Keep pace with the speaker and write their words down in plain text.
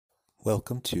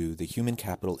Welcome to the Human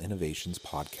Capital Innovations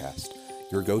Podcast,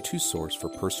 your go-to source for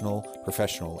personal,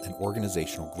 professional, and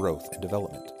organizational growth and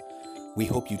development. We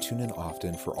hope you tune in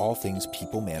often for all things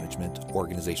people management,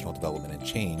 organizational development and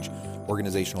change,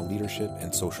 organizational leadership,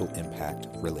 and social impact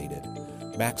related.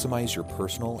 Maximize your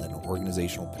personal and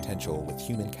organizational potential with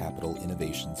Human Capital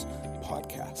Innovations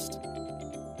Podcast.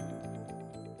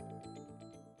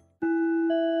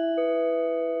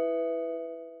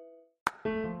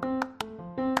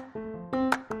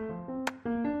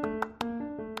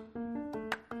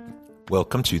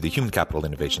 Welcome to the Human Capital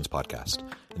Innovations Podcast.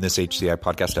 In this HCI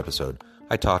podcast episode,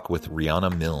 I talk with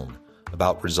Riana Milne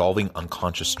about resolving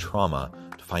unconscious trauma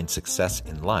to find success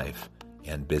in life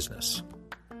and business.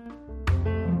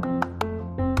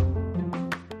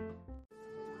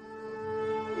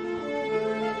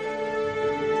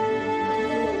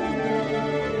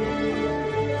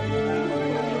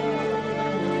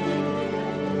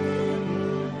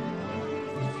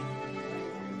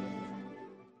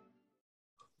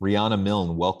 Riana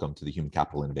Milne, welcome to the Human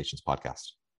Capital Innovations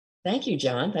Podcast. Thank you,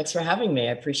 John. Thanks for having me.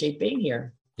 I appreciate being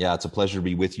here. Yeah, it's a pleasure to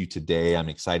be with you today. I'm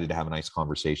excited to have a nice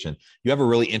conversation. You have a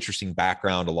really interesting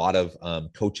background, a lot of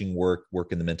coaching work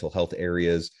in the mental health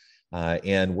areas,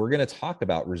 and we're going to talk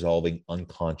about resolving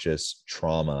unconscious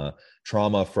trauma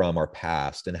from our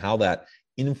past and how that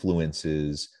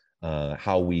influences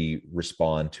how we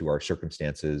respond to our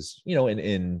circumstances,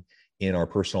 in our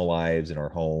personal lives, in our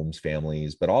homes,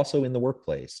 families, but also in the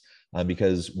workplace,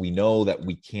 because we know that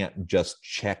we can't just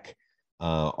check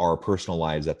our personal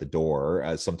lives at the door,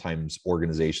 as sometimes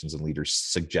organizations and leaders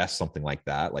suggest something like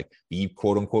that, like be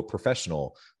quote unquote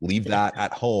professional, leave that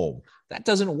at home. That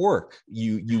doesn't work.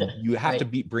 You have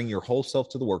Right. to bring your whole self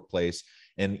to the workplace.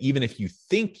 And even if you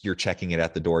think you're checking it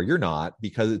at the door, you're not,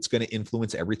 because it's going to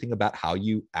influence everything about how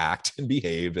you act and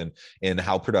behave and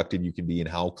how productive you can be and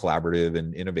how collaborative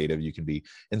and innovative you can be.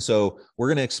 And so we're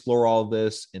going to explore all of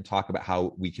this and talk about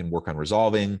how we can work on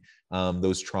resolving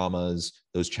those traumas,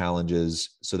 those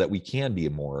challenges, so that we can be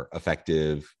more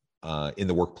effective in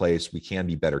the workplace. We can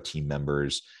be better team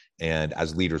members. And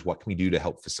as leaders, what can we do to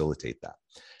help facilitate that?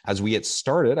 As we get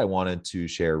started, I wanted to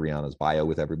share Riana's bio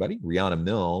with everybody. Riana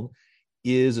Milne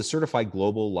is a certified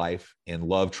global life and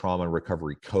love trauma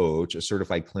recovery coach, a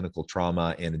certified clinical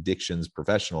trauma and addictions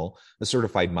professional, a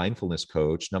certified mindfulness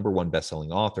coach, #1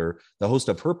 bestselling author, the host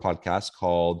of her podcast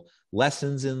called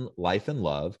Lessons in Life and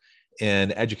Love,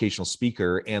 an educational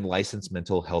speaker and licensed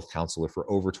mental health counselor for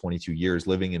over 22 years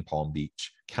living in Palm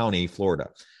Beach County, Florida.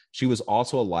 She was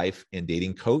also a life and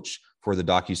dating coach for the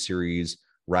docuseries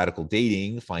Radical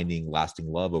Dating, Finding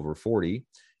Lasting Love Over 40,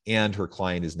 and her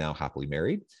client is now happily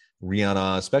married.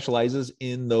 Riana specializes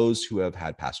in those who have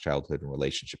had past childhood and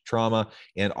relationship trauma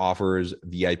and offers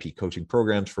VIP coaching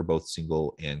programs for both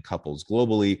single and couples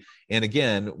globally. And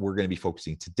again, we're going to be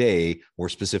focusing today more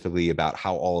specifically about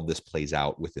how all of this plays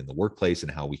out within the workplace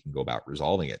and how we can go about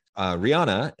resolving it.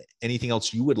 Riana, anything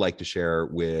else you would like to share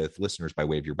with listeners by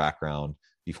way of your background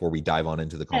before we dive on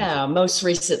into the conversation? Yeah, most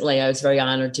recently, I was very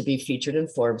honored to be featured in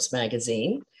Forbes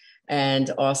magazine and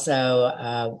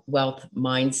also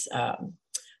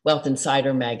Wealth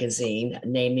Insider magazine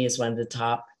named me as one of the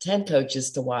top 10 coaches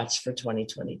to watch for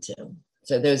 2022.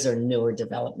 So those are newer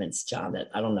developments, John, that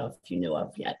I don't know if you knew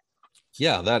of yet.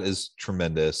 Yeah, that is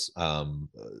tremendous.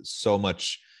 So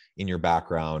much in your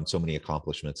background, so many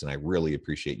accomplishments, and I really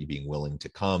appreciate you being willing to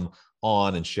come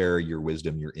on and share your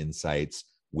wisdom, your insights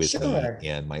with me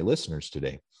and my listeners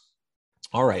today.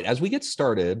 All right, as we get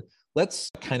started, let's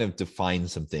kind of define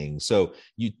some things. So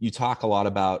you talk a lot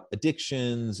about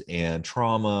addictions and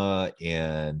trauma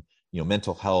and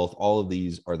mental health. All of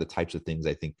these are the types of things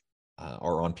I think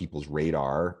are on people's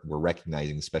radar. We're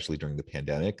recognizing, especially during the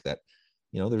pandemic, that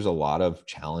there's a lot of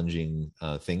challenging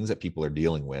things that people are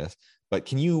dealing with. But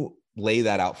can you lay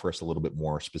that out for us a little bit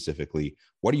more specifically?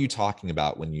 What are you talking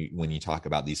about when you talk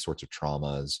about these sorts of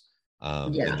traumas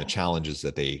and the challenges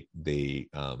that they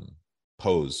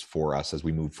pose for us as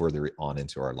we move further on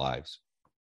into our lives?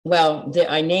 Well,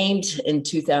 I named in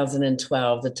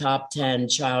 2012 the top 10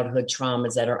 childhood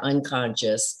traumas that are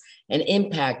unconscious and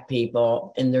impact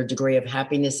people in their degree of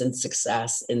happiness and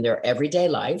success in their everyday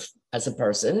life as a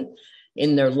person,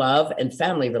 in their love and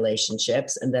family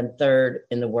relationships, and then third,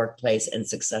 in the workplace and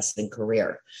success in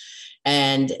career.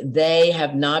 And they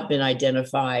have not been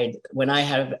identified. When I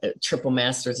had a triple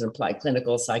master's in applied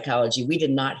clinical psychology, we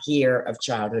did not hear of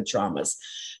childhood traumas.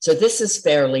 So this is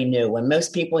fairly new. When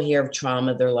most people hear of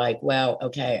trauma, they're like, well,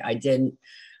 okay, I didn't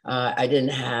I didn't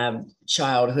have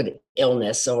childhood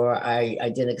illness, or I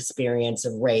didn't experience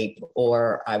a rape,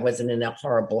 or I wasn't in a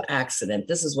horrible accident.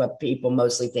 This is what people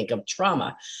mostly think of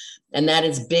trauma, and that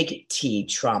is big T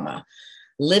trauma.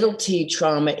 Little t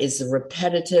trauma is the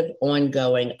repetitive,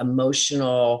 ongoing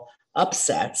emotional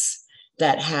upsets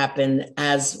that happen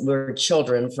as we're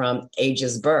children from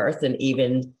ages birth and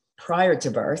even prior to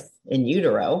birth in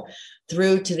utero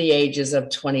through to the ages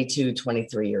of 22,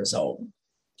 23 years old.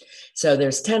 So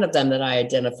there's 10 of them that I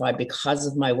identified because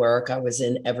of my work. I was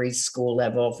in every school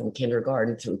level from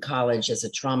kindergarten through college as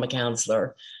a trauma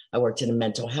counselor. I worked in a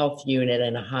mental health unit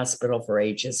in a hospital for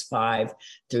ages 5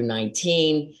 through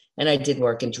 19. And I did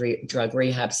work in drug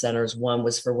rehab centers. One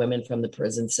was for women from the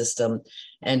prison system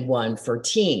and one for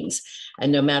teens.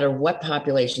 And no matter what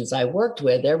populations I worked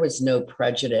with, there was no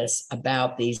prejudice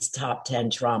about these top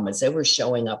 10 traumas. They were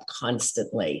showing up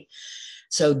constantly.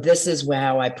 So this is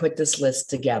how I put this list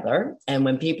together. And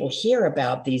when people hear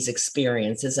about these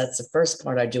experiences, that's the first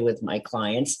part I do with my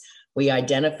clients. We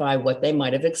identify what they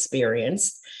might have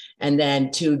experienced, and then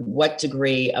to what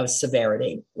degree of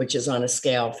severity, which is on a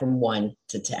scale from 1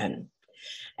 to 10.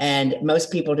 And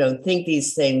most people don't think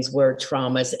these things were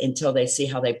traumas until they see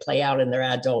how they play out in their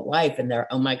adult life. And they're,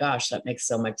 oh my gosh, that makes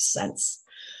so much sense.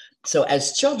 So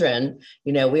as children,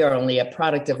 we are only a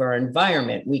product of our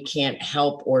environment. We can't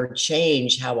help or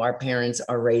change how our parents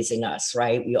are raising us,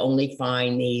 right? We only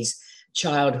find these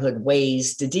childhood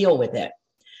ways to deal with it.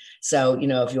 So,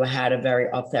 if you had a very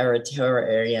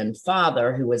authoritarian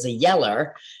father who was a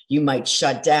yeller, you might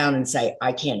shut down and say,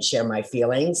 I can't share my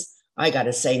feelings. I got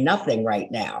to say nothing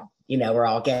right now, or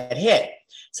I'll get hit.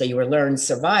 So your learned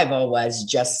survival was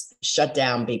just shut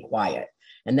down, be quiet.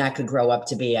 And that could grow up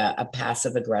to be a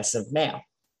passive aggressive male.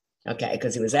 Okay.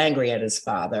 Because he was angry at his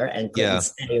father and couldn't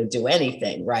say or do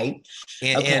anything. Right.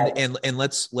 And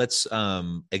let's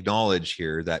acknowledge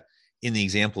here that in the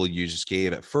example you just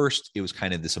gave, at first, it was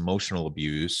kind of this emotional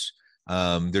abuse.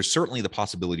 There's certainly the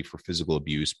possibility for physical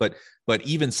abuse, but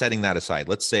even setting that aside,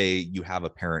 let's say you have a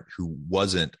parent who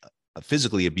wasn't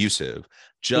physically abusive,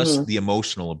 just the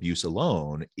emotional abuse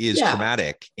alone is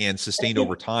traumatic and sustained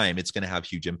over time. It's going to have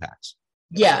huge impacts.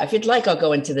 Yeah, if you'd like, I'll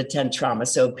go into the 10 trauma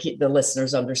so the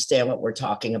listeners understand what we're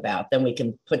talking about. Then we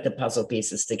can put the puzzle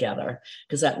pieces together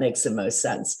because that makes the most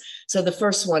sense. So the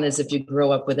first one is if you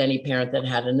grew up with any parent that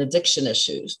had an addiction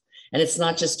issues, and it's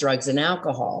not just drugs and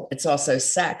alcohol, it's also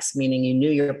sex, meaning you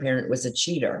knew your parent was a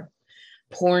cheater,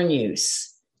 porn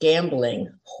use,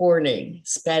 gambling, hoarding,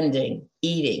 spending,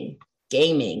 eating,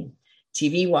 gaming,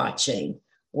 TV watching,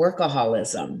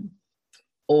 workaholism,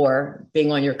 or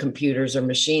being on your computers or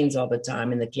machines all the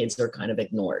time, and the kids are kind of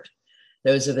ignored.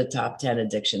 Those are the top 12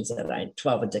 addictions that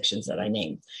I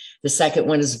named. The second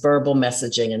one is verbal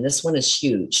messaging, and this one is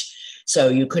huge. So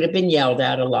you could have been yelled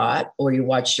at a lot, or you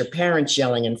watched your parents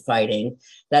yelling and fighting.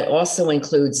 That also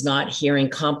includes not hearing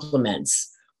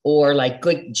compliments, or like,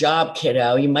 good job,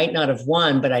 kiddo. You might not have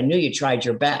won, but I knew you tried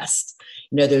your best.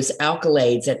 Those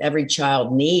accolades that every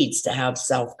child needs to have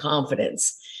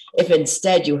self-confidence. If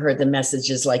instead you heard the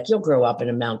messages like, you'll grow up and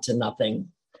amount to nothing,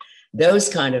 those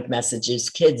kind of messages,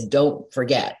 kids don't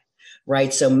forget,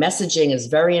 right? So messaging is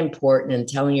very important in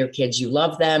telling your kids you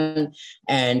love them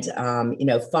and,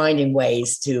 finding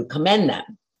ways to commend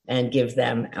them and give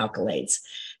them accolades.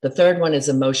 The third one is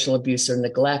emotional abuse or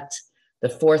neglect. The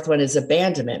fourth one is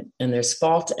abandonment, and there's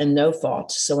fault and no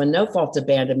fault. So a no fault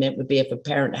abandonment would be if a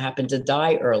parent happened to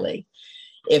die early,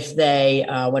 if they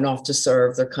went off to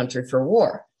serve their country for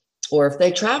war, or if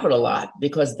they traveled a lot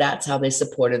because that's how they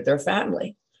supported their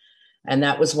family. And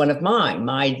that was one of mine.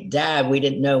 My dad, we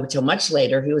didn't know until much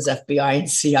later, he was FBI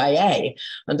and CIA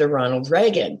under Ronald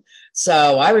Reagan.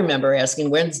 So I remember asking,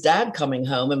 when's dad coming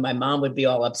home? And my mom would be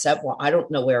all upset. Well, I don't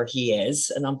know where he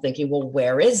is. And I'm thinking, well,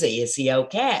 where is he? Is he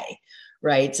okay?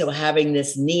 Right. So having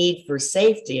this need for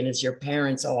safety, and is your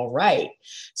parents all right?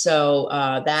 So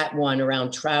that one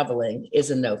around traveling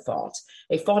is a no fault.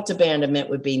 A fault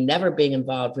abandonment would be never being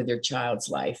involved with your child's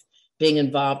life, being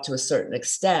involved to a certain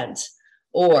extent,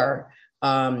 or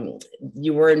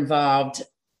you were involved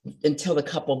until the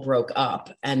couple broke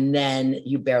up and then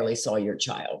you barely saw your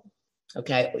child.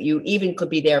 Okay. You even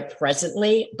could be there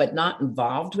presently, but not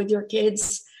involved with your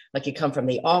kids. Like you come from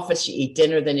the office, you eat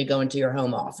dinner, then you go into your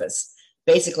home office.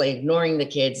 Basically ignoring the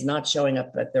kids, not showing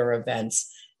up at their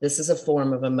events. This is a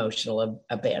form of emotional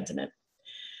abandonment.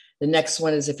 The next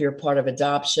one is if you're part of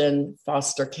adoption,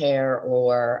 foster care,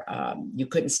 or you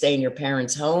couldn't stay in your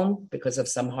parents' home because of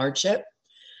some hardship.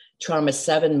 Trauma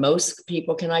 7, most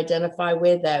people can identify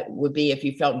with. That would be if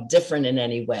you felt different in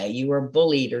any way. You were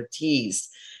bullied or teased.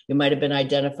 You might have been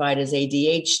identified as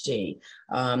ADHD,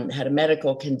 had a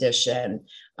medical condition.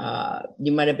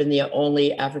 You might have been the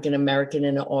only African-American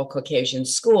in an all-Caucasian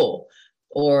school,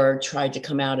 or tried to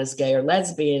come out as gay or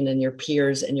lesbian, and your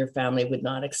peers and your family would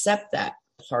not accept that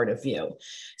part of you.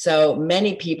 So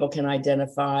many people can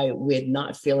identify with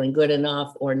not feeling good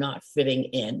enough or not fitting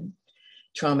in.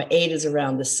 Trauma 8 is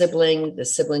around the sibling. The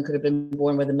sibling could have been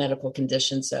born with a medical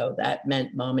condition, so that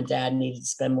meant mom and dad needed to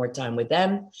spend more time with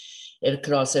them. It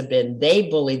could also have been they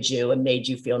bullied you and made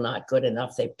you feel not good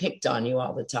enough. They picked on you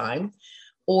all the time.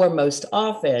 Or most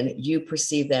often, you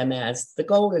perceive them as the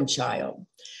golden child.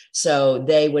 So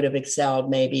they would have excelled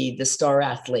maybe the star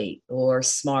athlete or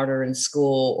smarter in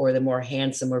school or the more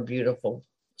handsome or beautiful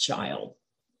child.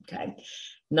 Okay.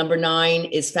 Number 9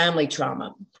 is family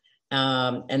trauma.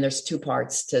 And there's 2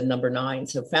 parts to number 9.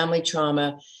 So family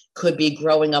trauma could be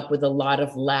growing up with a lot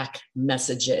of lack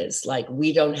messages, like,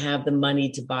 we don't have the money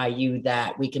to buy you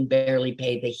that, we can barely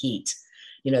pay the heat,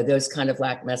 those kind of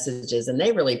lack messages. And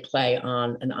they really play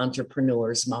on an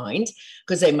entrepreneur's mind,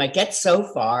 because they might get so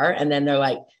far and then they're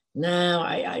like, no,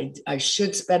 I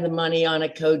should spend the money on a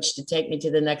coach to take me to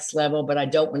the next level, but I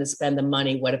don't want to spend the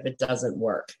money. What if it doesn't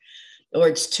work? Or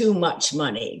it's too much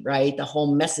money, right? The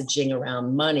whole messaging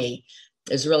around money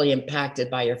is really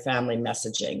impacted by your family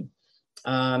messaging.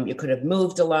 You could have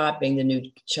moved a lot, being the new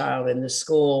child in the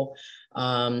school,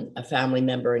 a family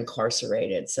member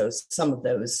incarcerated. So some of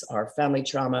those are family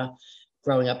trauma,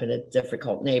 growing up in a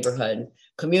difficult neighborhood.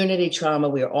 Community trauma,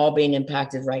 we are all being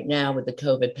impacted right now with the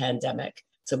COVID pandemic.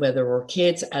 So whether we're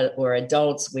kids or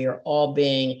adults, we are all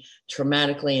being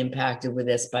traumatically impacted with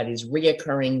this by these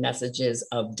reoccurring messages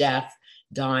of death,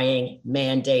 dying,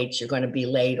 mandates, you're going to be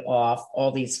laid off,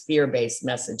 all these fear-based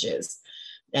messages.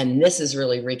 And this is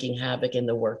really wreaking havoc in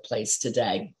the workplace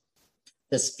today,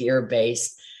 this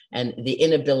fear-based and the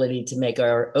inability to make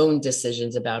our own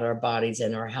decisions about our bodies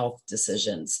and our health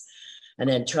decisions. And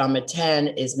then trauma 10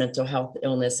 is mental health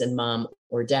illness in mom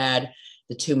or dad.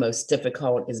 The 2 most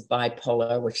difficult is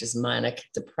bipolar, which is manic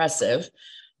depressive.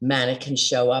 Manic can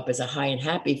show up as a high and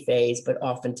happy phase, but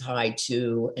often tied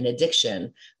to an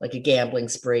addiction, like a gambling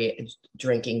spree, a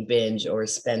drinking binge, or a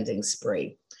spending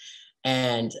spree.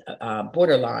 And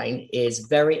borderline is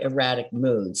very erratic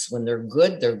moods. When they're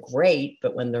good, they're great,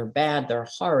 but when they're bad, they're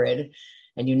horrid,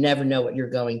 and you never know what you're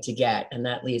going to get. And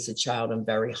that leaves a child in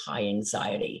very high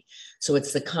anxiety. So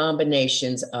it's the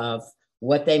combinations of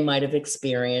what they might have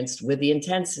experienced with the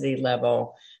intensity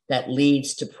level that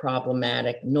leads to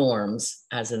problematic norms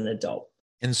as an adult.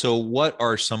 And so what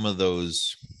are some of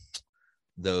those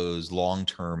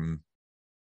long-term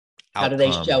outcomes? How do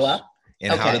they show up?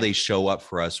 And how do they show up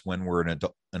for us when we're an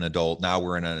adult? Now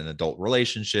we're in an adult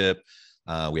relationship.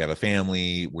 We have a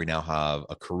family. We now have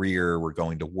a career. We're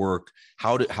going to work.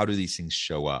 How do these things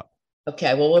show up?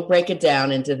 Okay, well, we'll break it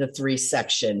down into the 3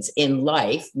 sections. In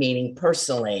life, meaning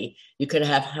personally, you could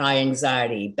have high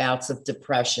anxiety, bouts of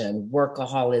depression,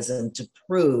 workaholism to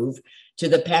prove to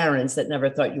the parents that never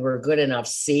thought you were good enough.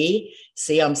 See,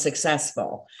 I'm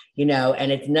successful,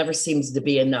 and it never seems to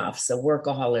be enough. So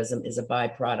workaholism is a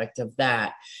byproduct of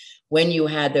that. When you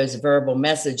had those verbal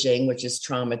messaging, which is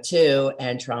trauma 2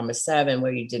 and trauma 7,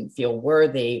 where you didn't feel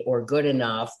worthy or good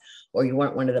enough, or you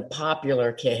weren't one of the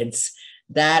popular kids,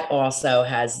 that also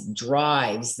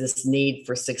drives this need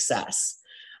for success.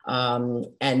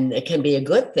 And it can be a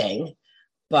good thing,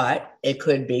 but it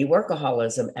could be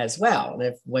workaholism as well.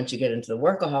 And once you get into the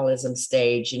workaholism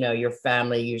stage, your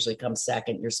family usually comes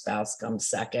second, your spouse comes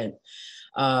second.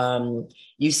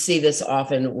 You see this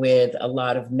often with a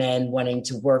lot of men wanting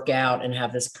to work out and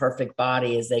have this perfect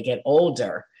body as they get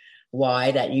older.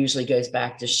 Why? That usually goes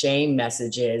back to shame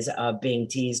messages of being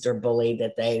teased or bullied,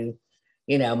 that they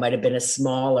might have been a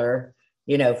smaller,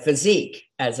 physique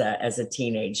as a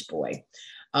teenage boy.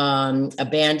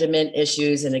 Abandonment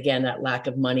issues. And again, that lack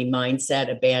of money mindset.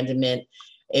 Abandonment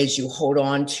is you hold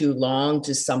on too long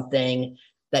to something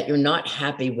that you're not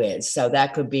happy with. So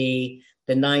that could be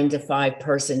the 9-to-5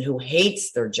 person who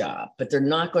hates their job, but they're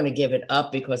not going to give it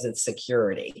up because it's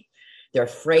security. They're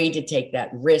afraid to take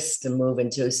that risk to move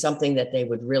into something that they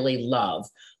would really love,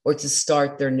 or to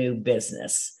start their new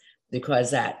business,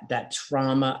 because that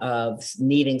trauma of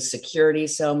needing security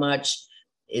so much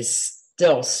is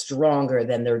still stronger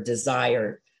than their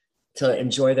desire to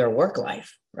enjoy their work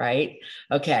life, right?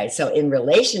 Okay, so in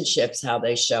relationships, how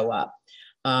they show up.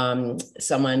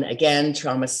 Someone, again,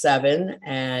 trauma 7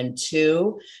 and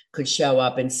 2 could show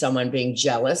up in someone being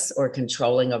jealous or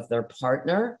controlling of their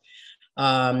partner.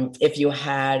 If you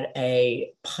had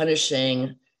a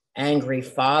punishing, angry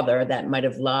father, that might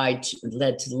have led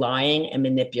to lying and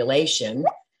manipulation,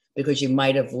 because you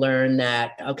might have learned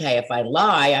that, okay, if I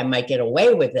lie, I might get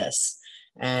away with this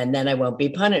and then I won't be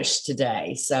punished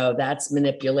today. So that's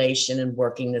manipulation and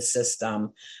working the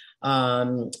system.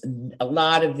 A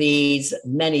lot of these,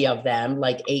 many of them,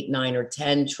 like 8, 9, or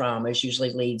 10 traumas,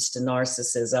 usually leads to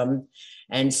narcissism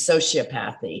and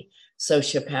sociopathy.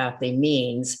 Sociopathy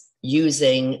means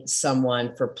using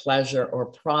someone for pleasure or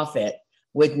profit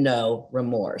with no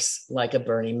remorse, like a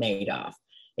Bernie Madoff.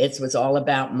 It was all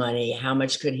about money. How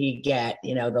much could he get?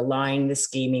 You know, the lying, the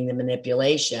scheming, the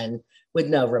manipulation with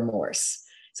no remorse.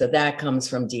 So that comes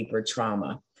from deeper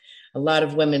trauma. A lot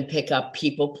of women pick up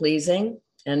people pleasing,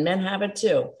 and men have it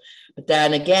too. But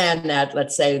then again, that,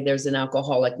 let's say there's an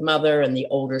alcoholic mother and the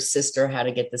older sister had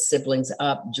to get the siblings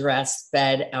up, dressed,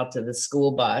 fed, out to the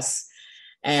school bus.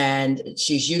 And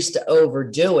she's used to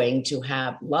overdoing to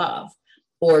have love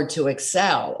or to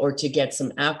excel or to get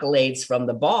some accolades from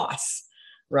the boss,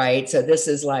 right? So this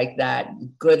is like that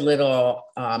good little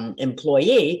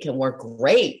employee can work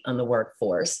great on the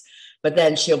workforce, but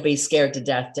then she'll be scared to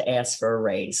death to ask for a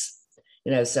raise.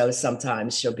 You know, so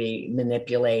sometimes she'll be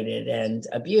manipulated and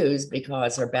abused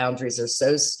because her boundaries are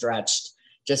so stretched,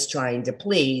 just trying to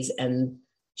please. And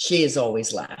she is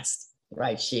always last,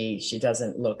 right? She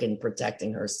doesn't look in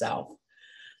protecting herself.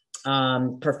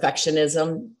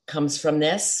 Perfectionism comes from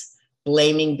this,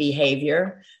 blaming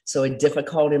behavior. So a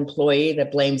difficult employee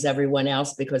that blames everyone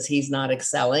else because he's not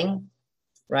excelling,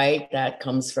 right? That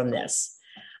comes from this.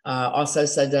 Also,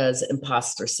 so does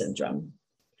imposter syndrome.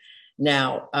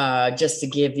 Now, just to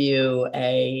give you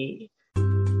a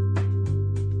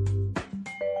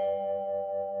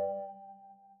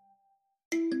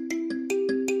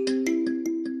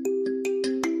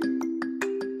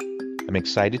I'm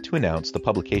excited to announce the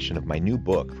publication of my new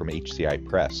book from HCI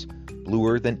Press,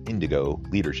 Bluer Than Indigo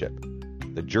Leadership,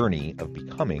 The Journey of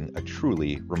Becoming a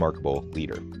Truly Remarkable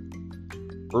Leader.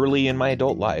 Early in my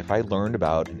adult life, I learned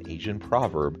about an Asian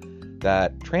proverb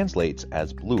that translates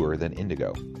as bluer than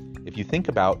indigo. If you think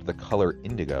about the color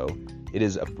indigo, it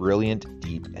is a brilliant,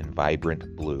 deep, and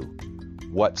vibrant blue,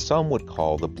 what some would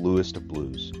call the bluest of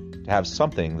blues. To have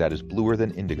something that is bluer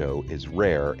than indigo is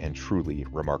rare and truly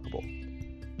remarkable.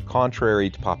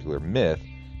 Contrary to popular myth,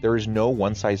 there is no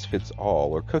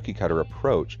one-size-fits-all or cookie-cutter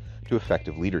approach to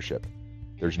effective leadership.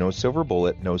 There's no silver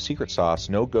bullet, no secret sauce,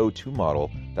 no go-to model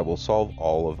that will solve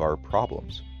all of our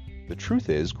problems. The truth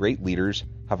is, great leaders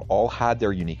have all had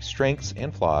their unique strengths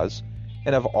and flaws,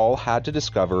 and have all had to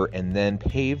discover and then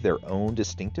pave their own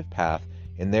distinctive path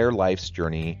in their life's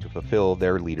journey to fulfill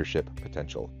their leadership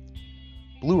potential.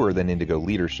 Bluer Than Indigo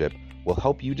Leadership will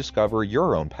help you discover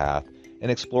your own path and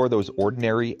explore those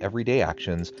ordinary, everyday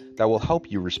actions that will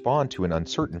help you respond to an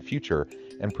uncertain future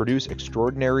and produce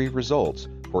extraordinary results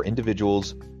for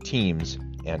individuals, teams,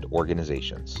 and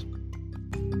organizations.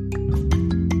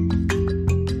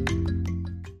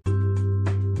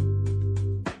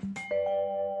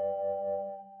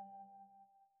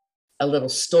 A little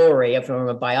story from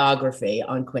a biography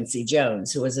on Quincy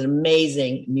Jones, who was an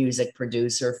amazing music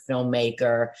producer,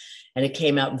 filmmaker, and it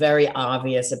came out very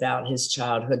obvious about his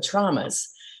childhood traumas.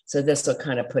 So this will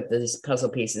kind of put these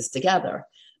puzzle pieces together.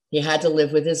 He had to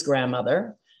live with his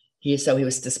grandmother. So he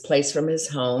was displaced from his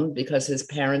home because his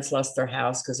parents lost their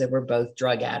house because they were both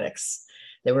drug addicts.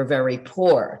 They were very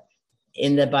poor.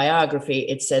 In the biography,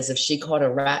 it says if she caught a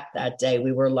rat that day,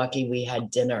 we were lucky we had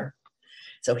dinner.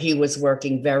 So he was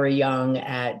working very young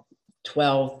at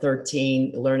 12,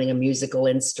 13, learning a musical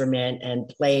instrument and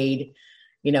played,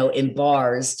 you know, in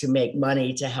bars to make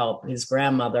money to help his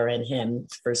grandmother and him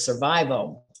for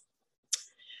survival.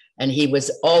 And he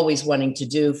was always wanting to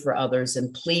do for others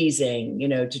and pleasing, you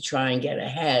know, to try and get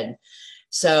ahead.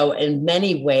 So in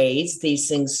many ways, these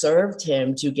things served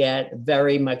him to get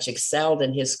very much excelled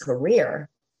in his career.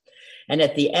 And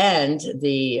at the end,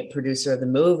 the producer of the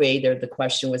movie, the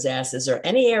question was asked, is there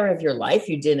any area of your life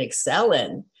you didn't excel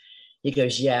in? He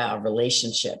goes, yeah,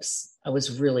 relationships. I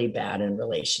was really bad in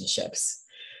relationships.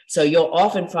 So you'll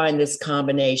often find this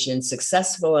combination,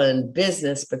 successful in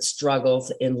business, but struggles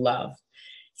in love.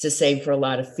 It's the same for a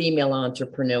lot of female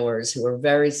entrepreneurs who are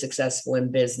very successful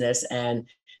in business, and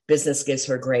business gives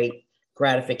her great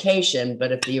gratification.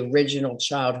 But if the original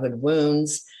childhood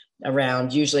wounds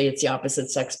around, usually it's the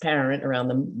opposite sex parent, around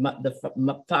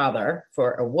the father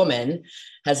for a woman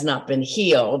has not been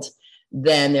healed,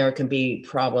 then there can be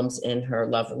problems in her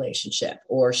love relationship.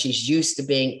 Or she's used to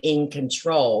being in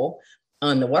control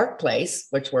on the workplace,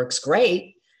 which works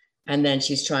great, and then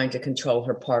she's trying to control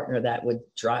her partner that would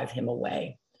drive him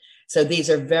away. So these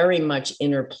are very much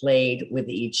interplayed with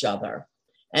each other.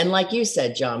 And like you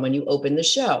said, John, when you open the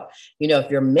show, you know, if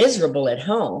you're miserable at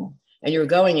home and you're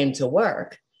going into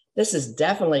work, this is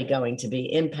definitely going to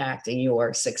be impacting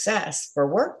your success for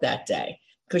work that day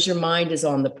because your mind is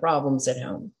on the problems at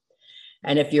home.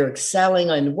 And if you're excelling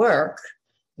on work,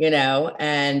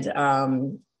 and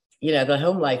the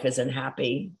home life isn't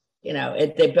happy,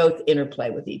 they both interplay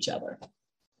with each other.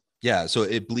 Yeah. So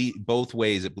it both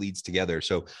ways, it bleeds together.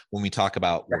 So when we talk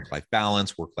about work-life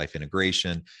balance, work-life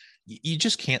integration, you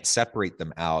just can't separate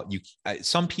them out.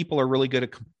 Some people are really good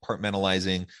at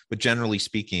compartmentalizing, but generally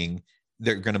speaking,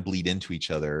 they're going to bleed into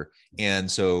each other. And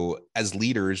so as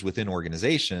leaders within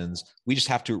organizations, we just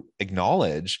have to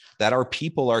acknowledge that our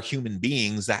people are human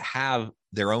beings that have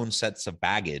their own sets of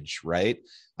baggage, right?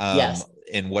 Yes.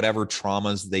 And whatever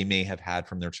traumas they may have had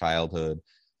from their childhood,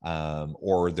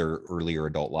 or their earlier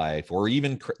adult life, or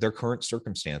even their current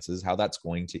circumstances, how that's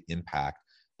going to impact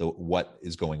what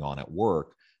is going on at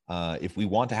work. If we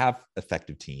want to have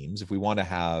effective teams, if we want to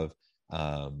have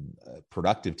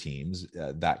productive teams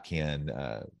that can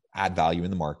add value in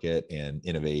the market and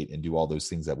innovate and do all those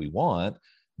things that we want,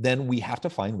 then we have to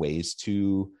find ways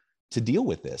to deal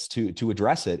with this, to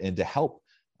address it, and to help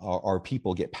our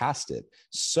people get past it.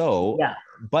 So, yeah.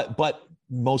 but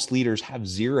most leaders have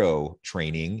zero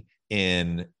training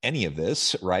in any of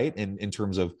this, right? In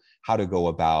terms of how to go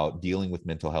about dealing with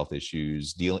mental health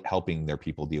issues, helping their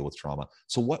people deal with trauma.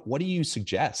 So what do you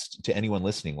suggest to anyone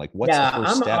listening? Like, what's the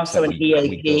first I'm steps? also an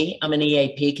EAP. I'm an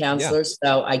EAP counselor. Yeah.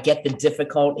 So I get the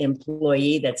difficult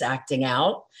employee that's acting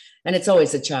out. And it's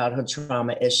always a childhood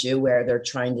trauma issue where they're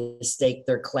trying to stake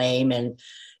their claim and,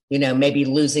 maybe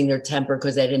losing their temper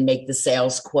because they didn't make the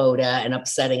sales quota and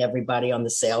upsetting everybody on the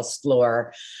sales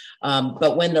floor.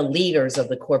 But when the leaders of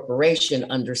the corporation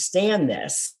understand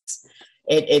this,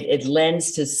 it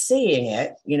lends to seeing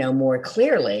it, more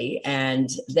clearly, and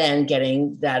then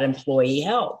getting that employee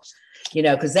help,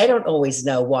 because they don't always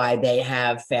know why they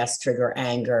have fast trigger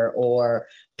anger or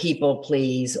people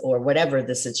please or whatever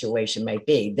the situation might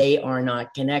be. They are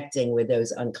not connecting with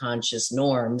those unconscious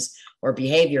norms or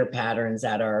behavior patterns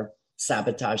that are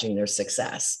sabotaging their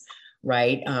success.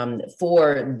 Right.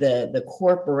 For the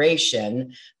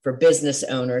corporation, for business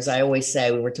owners, I always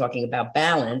say, we were talking about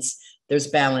balance, there's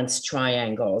balance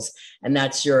triangles, and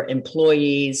that's your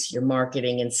employees, your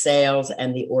marketing and sales,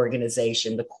 and the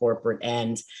organization, the corporate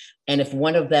end. And if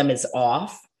one of them is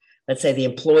off, let's say the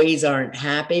employees aren't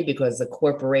happy because the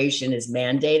corporation is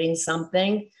mandating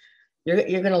something, you're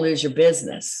going to lose your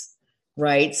business,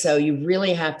 right? So you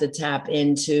really have to tap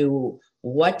into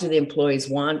what do the employees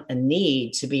want and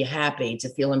need to be happy, to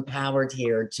feel empowered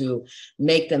here, to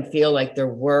make them feel like their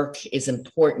work is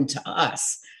important to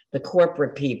us, the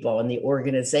corporate people and the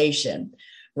organization,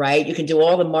 right? You can do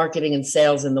all the marketing and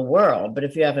sales in the world, but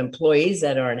if you have employees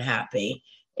that aren't happy,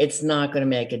 it's not going to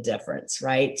make a difference,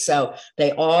 right? So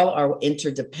they all are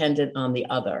interdependent on the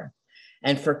other.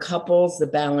 And for couples, the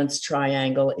balance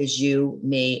triangle is you,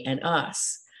 me, and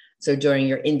us. So during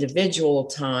your individual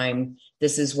time,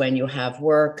 this is when you have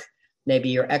work, maybe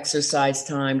your exercise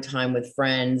time with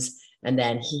friends, and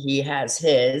then he has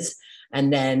his.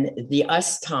 And then the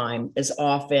us time is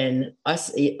often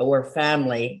us or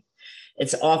family.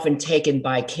 It's often taken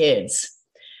by kids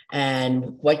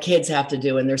and what kids have to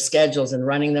do in their schedules and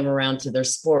running them around to their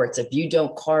sports. If you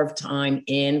don't carve time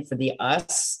in for the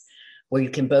us, where you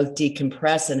can both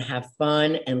decompress and have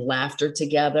fun and laughter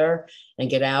together and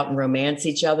get out and romance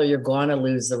each other, you're going to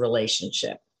lose the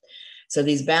relationship. So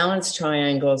these balance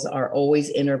triangles are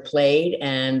always interplayed,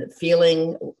 and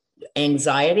feeling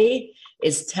anxiety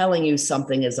is telling you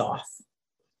something is off.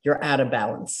 You're out of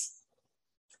balance.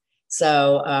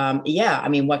 So,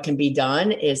 what can be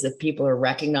done is if people are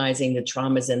recognizing the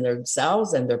traumas in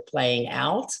themselves and they're playing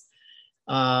out.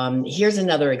 Here's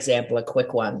another example, a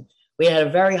quick one. We had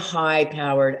a very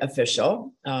high-powered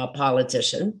official,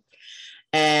 politician,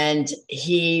 and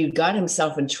he got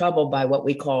himself in trouble by what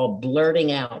we call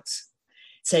blurting out,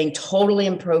 saying totally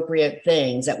inappropriate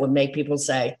things that would make people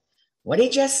say, "What did he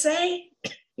just say?"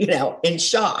 In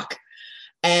shock.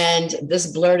 And this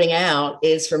blurting out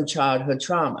is from childhood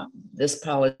trauma. This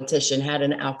politician had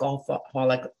an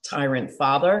alcoholic tyrant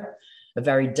father, a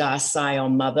very docile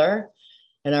mother.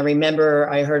 And I remember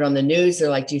I heard on the news, they're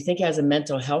like, "Do you think he has a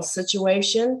mental health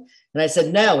situation?" And I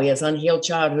said, "No, he has unhealed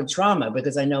childhood trauma,"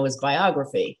 because I know his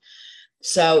biography.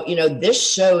 So,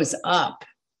 this shows up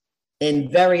in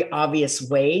very obvious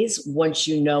ways once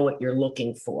you know what you're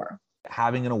looking for.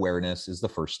 Having an awareness is the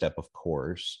first step, of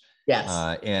course. Yes.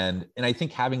 And I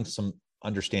think having some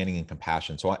understanding and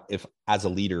compassion. So if as a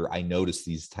leader, I notice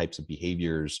these types of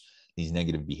behaviors, these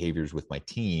negative behaviors with my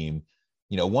team,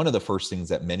 one of the first things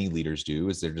that many leaders do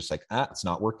is they're just like, it's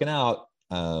not working out.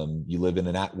 You live in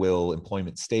an at-will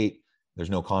employment state. There's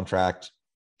no contract.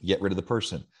 Get rid of the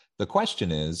person. The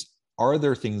question is, are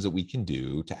there things that we can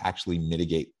do to actually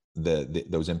mitigate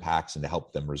those impacts and to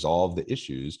help them resolve the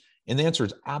issues? And the answer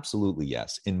is absolutely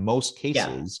yes. In most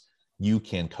cases, you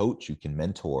can coach, you can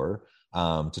mentor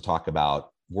to talk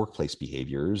about workplace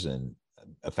behaviors and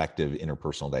effective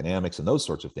interpersonal dynamics and those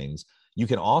sorts of things. You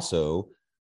can also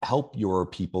help your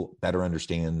people better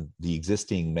understand the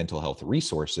existing mental health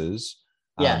resources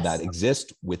that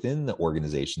exist within the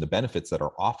organization, the benefits that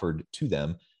are offered to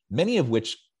them, many of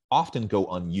which often go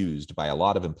unused by a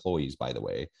lot of employees, by the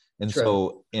way. And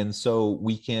so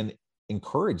we can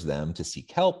encourage them to seek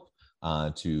help,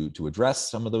 to address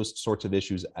some of those sorts of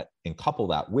issues, and couple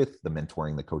that with the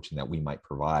mentoring, the coaching that we might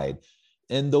provide.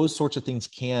 And those sorts of things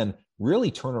can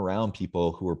really turn around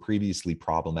people who are previously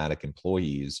problematic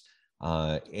employees.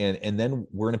 And then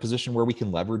we're in a position where we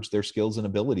can leverage their skills and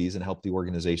abilities and help the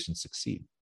organization succeed.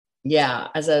 Yeah,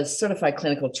 as a certified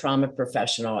clinical trauma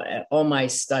professional, all my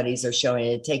studies are showing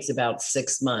it takes about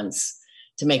 6 months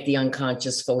to make the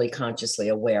unconscious fully consciously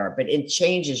aware, but it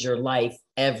changes your life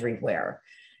everywhere.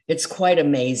 It's quite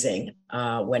amazing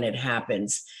when it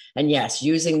happens. And yes,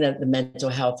 using the mental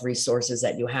health resources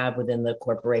that you have within the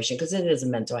corporation, because it is a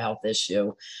mental health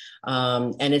issue.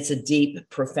 And it's a deep,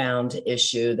 profound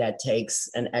issue that takes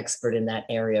an expert in that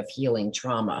area of healing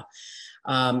trauma.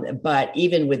 But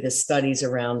even with the studies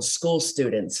around school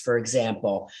students, for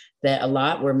example, that a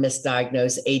lot were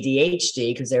misdiagnosed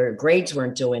ADHD because their grades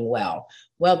weren't doing well.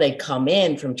 Well, they'd come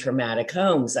in from traumatic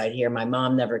homes. I'd hear my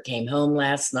mom never came home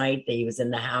last night. He was in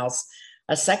the house,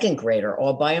 a second grader,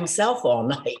 all by himself all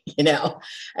night,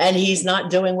 and he's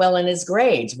not doing well in his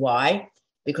grades. Why?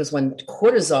 Because when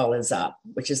cortisol is up,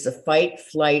 which is the fight,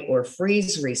 flight, or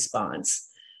freeze response,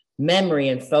 memory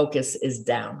and focus is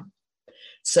down.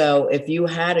 So if you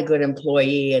had a good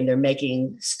employee and they're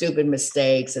making stupid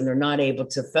mistakes and they're not able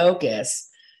to focus,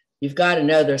 you've got to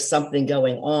know there's something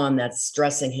going on that's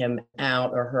stressing him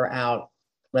out or her out,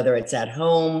 whether it's at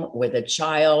home, with a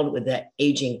child, with the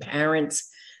aging parents.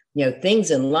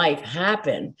 Things in life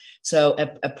happen. So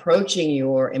approaching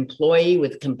your employee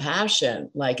with compassion,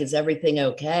 like, is everything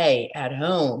okay at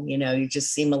home? You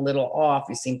just seem a little off.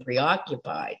 You seem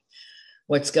preoccupied.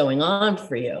 What's going on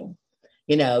for you?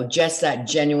 Just that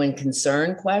genuine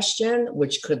concern question,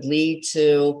 which could lead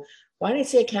to, why don't you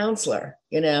see a counselor,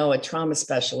 a trauma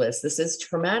specialist? This is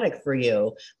traumatic for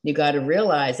you. You got to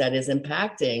realize that is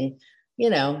impacting,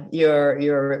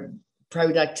 your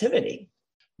productivity.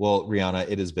 Well, Riana,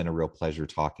 it has been a real pleasure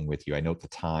talking with you. I note the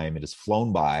time, it has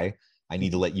flown by. I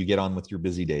need to let you get on with your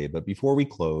busy day. But before we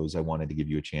close, I wanted to give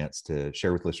you a chance to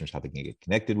share with listeners how they can get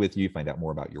connected with you, find out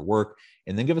more about your work,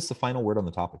 and then give us the final word on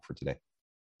the topic for today.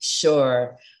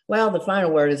 Sure. Well, the final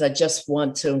word is I just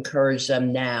want to encourage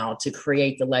them now to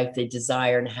create the life they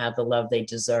desire and have the love they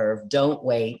deserve. Don't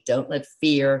wait. Don't let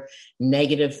fear,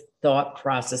 negative thought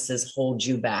processes hold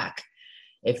you back.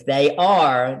 If they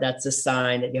are, that's a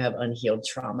sign that you have unhealed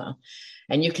trauma.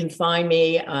 And you can find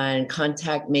me and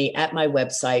contact me at my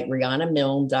website,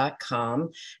 rianamilne.com.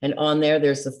 And on there,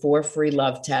 there's the 4 free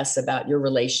love tests about your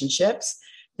relationships.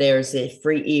 There's a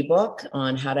free ebook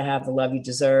on how to have the love you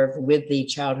deserve with the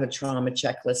childhood trauma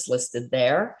checklist listed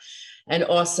there. And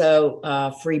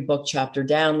also free book chapter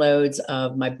downloads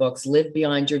of my books, Live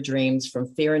Beyond Your Dreams,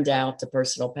 From Fear and Doubt to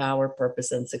Personal Power,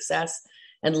 Purpose, and Success,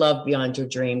 and Love Beyond Your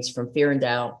Dreams, From Fear and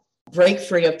Doubt, Break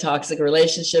Free of Toxic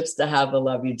Relationships to Have the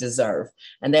Love You Deserve.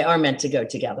 And they are meant to go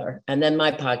together. And then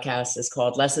my podcast is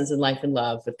called Lessons in Life and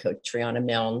Love with Coach Riana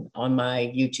Milne. On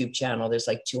my YouTube channel, there's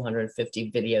like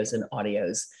 250 videos and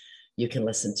audios you can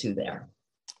listen to there.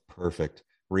 Perfect.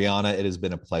 Riana, it has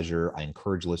been a pleasure. I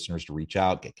encourage listeners to reach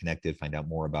out, get connected, find out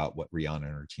more about what Riana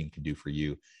and her team can do for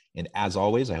you. And as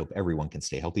always, I hope everyone can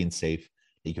stay healthy and safe,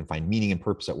 that you can find meaning and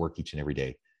purpose at work each and every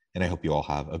day. And I hope you all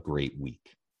have a great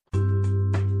week.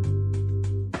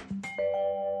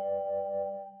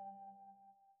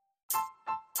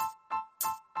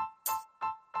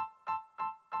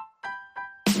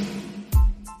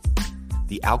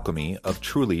 The alchemy of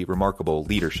truly remarkable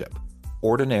leadership.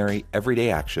 Ordinary,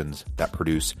 everyday actions that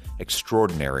produce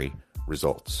extraordinary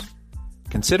results.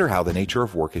 Consider how the nature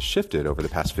of work has shifted over the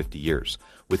past 50 years.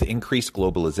 With increased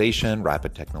globalization,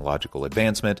 rapid technological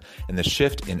advancement, and the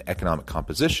shift in economic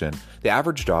composition, the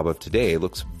average job of today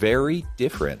looks very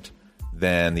different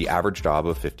than the average job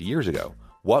of 50 years ago.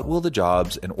 What will the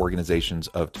jobs and organizations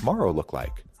of tomorrow look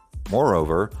like?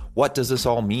 Moreover, what does this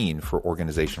all mean for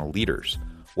organizational leaders?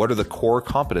 What are the core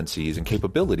competencies and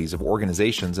capabilities of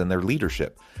organizations and their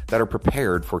leadership that are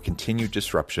prepared for continued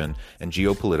disruption and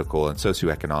geopolitical and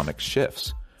socioeconomic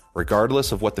shifts?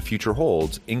 Regardless of what the future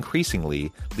holds,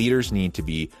 increasingly, leaders need to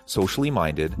be socially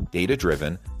minded,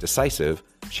 data-driven, decisive,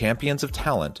 champions of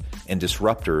talent, and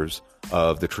disruptors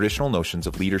of the traditional notions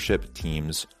of leadership,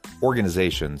 teams,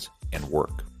 organizations, and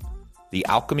work. The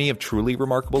alchemy of truly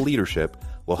remarkable leadership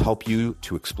will help you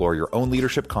to explore your own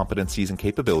leadership competencies and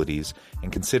capabilities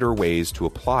and consider ways to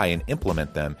apply and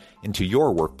implement them into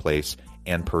your workplace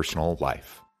and personal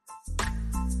life.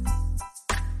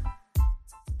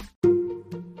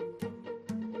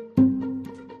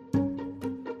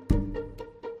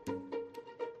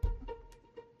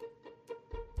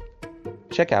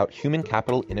 Check out Human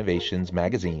Capital Innovations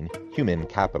magazine, Human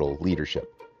Capital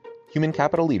Leadership. Human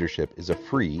Capital Leadership is a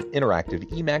free,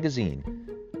 interactive e-magazine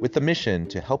with the mission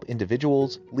to help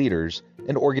individuals, leaders,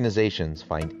 and organizations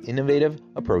find innovative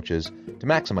approaches to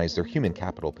maximize their human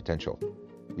capital potential.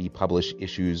 We publish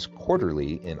issues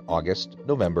quarterly in August,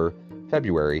 November,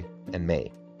 February, and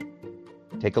May.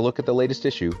 Take a look at the latest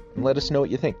issue and let us know what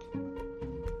you think.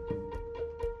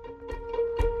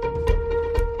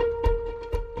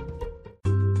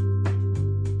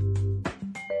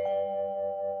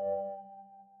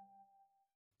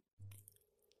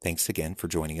 Thanks again for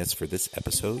joining us for this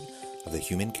episode of the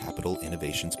Human Capital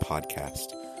Innovations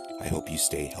Podcast. I hope you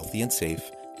stay healthy and safe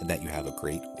and that you have a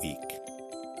great week.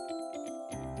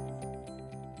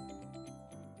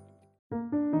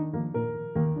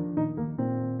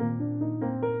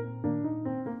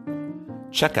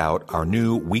 Check out our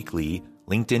new weekly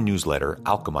LinkedIn newsletter,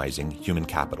 Alchemizing Human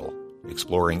Capital,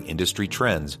 exploring industry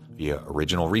trends via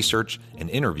original research and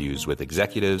interviews with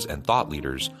executives and thought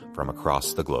leaders from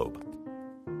across the globe.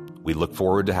 We look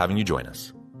forward to having you join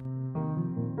us.